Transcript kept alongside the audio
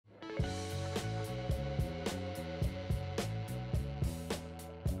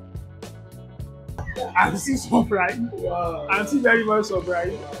I'm still surprised. Wow. I'm still very much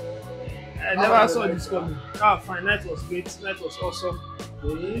surprised. I never saw this coming. Fine. Night was great. Night was awesome.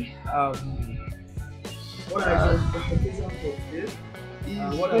 Okay. What What are your expectations for today?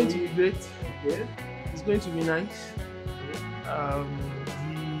 It's What are going to we- be great. Okay. It's going to be nice. The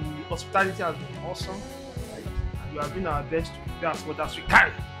hospitality has been awesome. We have been our best to prepare as much as we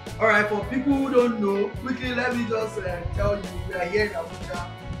can. All right, for people who don't know, quickly let me just tell you, we are here in Abuja,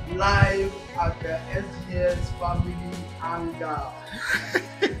 live at the SGS family hangout.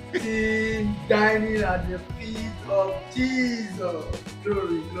 Team dining at the feet of Jesus.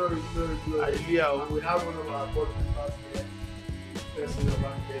 Glory, glory, glory, glory. Hallelujah. And we have one of our board members here, person of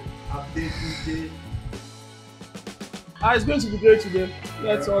our day, Abuja. It's going to be great today.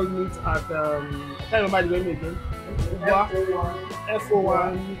 Let's all meet at I can't remember the name again.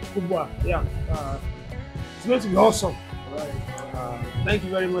 FO1 Kubwa. Yeah. It's going to be awesome. Thank you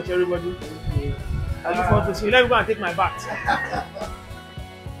very much, everybody. I look forward to seeing you. Let me go and take my bath.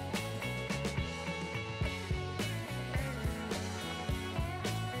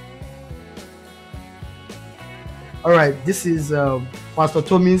 All right, this is Pastor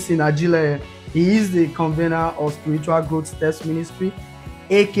Tominsin Ajile. He is the convener of Spiritual Growth Steps Ministry,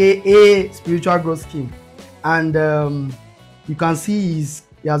 aka Spiritual Growth Scheme. And you can see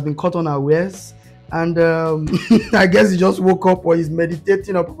he has been caught unawares. And I guess he just woke up or he's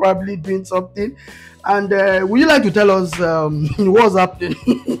meditating or probably doing something. And would you like to tell us what's happening?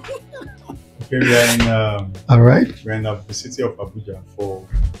 Okay, we are in All right. we're in the city of Abuja for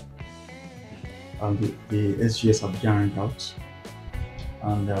the SGS Abuja hangout,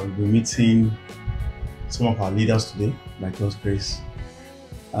 and we'll be meeting some of our leaders today by God's grace,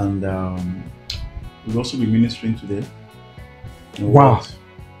 and we'll also be ministering today. Wow.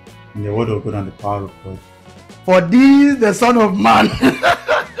 In the word of God and the power of God. For this, the Son of Man.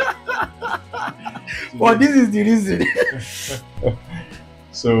 For this is the reason.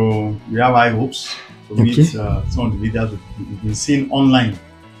 So we have high hopes to meet some of the leaders we've been seeing online.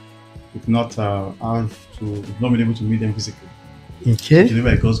 If not, we've not been able to meet them physically. Okay. Today,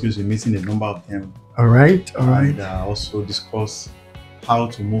 by God's grace, we're meeting a number of them. All right. All right. And also discuss how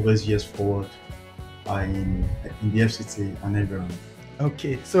to move SGS forward in the FCT and everyone.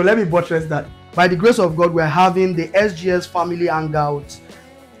 Okay, so let me buttress that. By the grace of God, we're having the SGS family hangout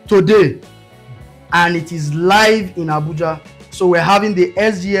today, and it is live in Abuja. So we're having the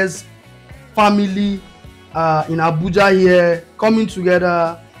SGS family in Abuja here, coming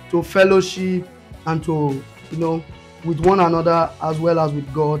together to fellowship and to, with one another as well as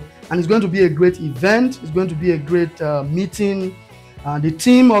with God. And it's going to be a great event. It's going to be a great meeting. The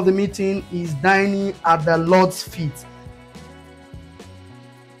theme of the meeting is dining at the Lord's feet.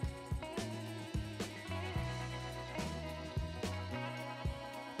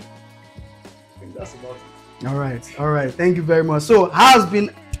 That's about it. All right. Thank you very much. So, how has been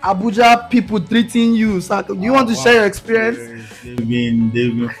Abuja people treating you? So, do you want to share your experience? They've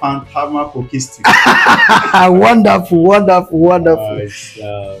been pharmacochistic. Wonderful.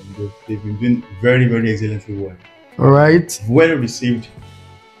 They've been doing very, very excellently well. All right. Well received,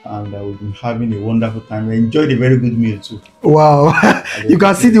 and we've been having a wonderful time. We enjoyed a very good meal too. Wow. You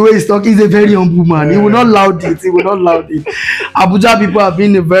can see the way he's talking. He's a very humble man. He will not loud it. Abuja people have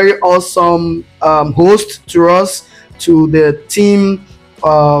been a very awesome host to us, to the team,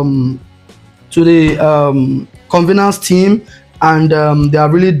 to the convenance team, and they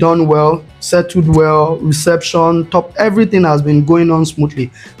have really done well, settled well, reception, top, everything has been going on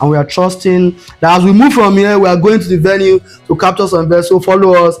smoothly, and we are trusting that as we move from here, we are going to the venue to capture some vessel.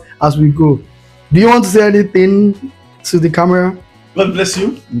 Follow us as we go. Do you want to say anything to the camera? God bless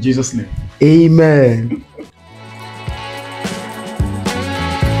you in Jesus' name. Amen.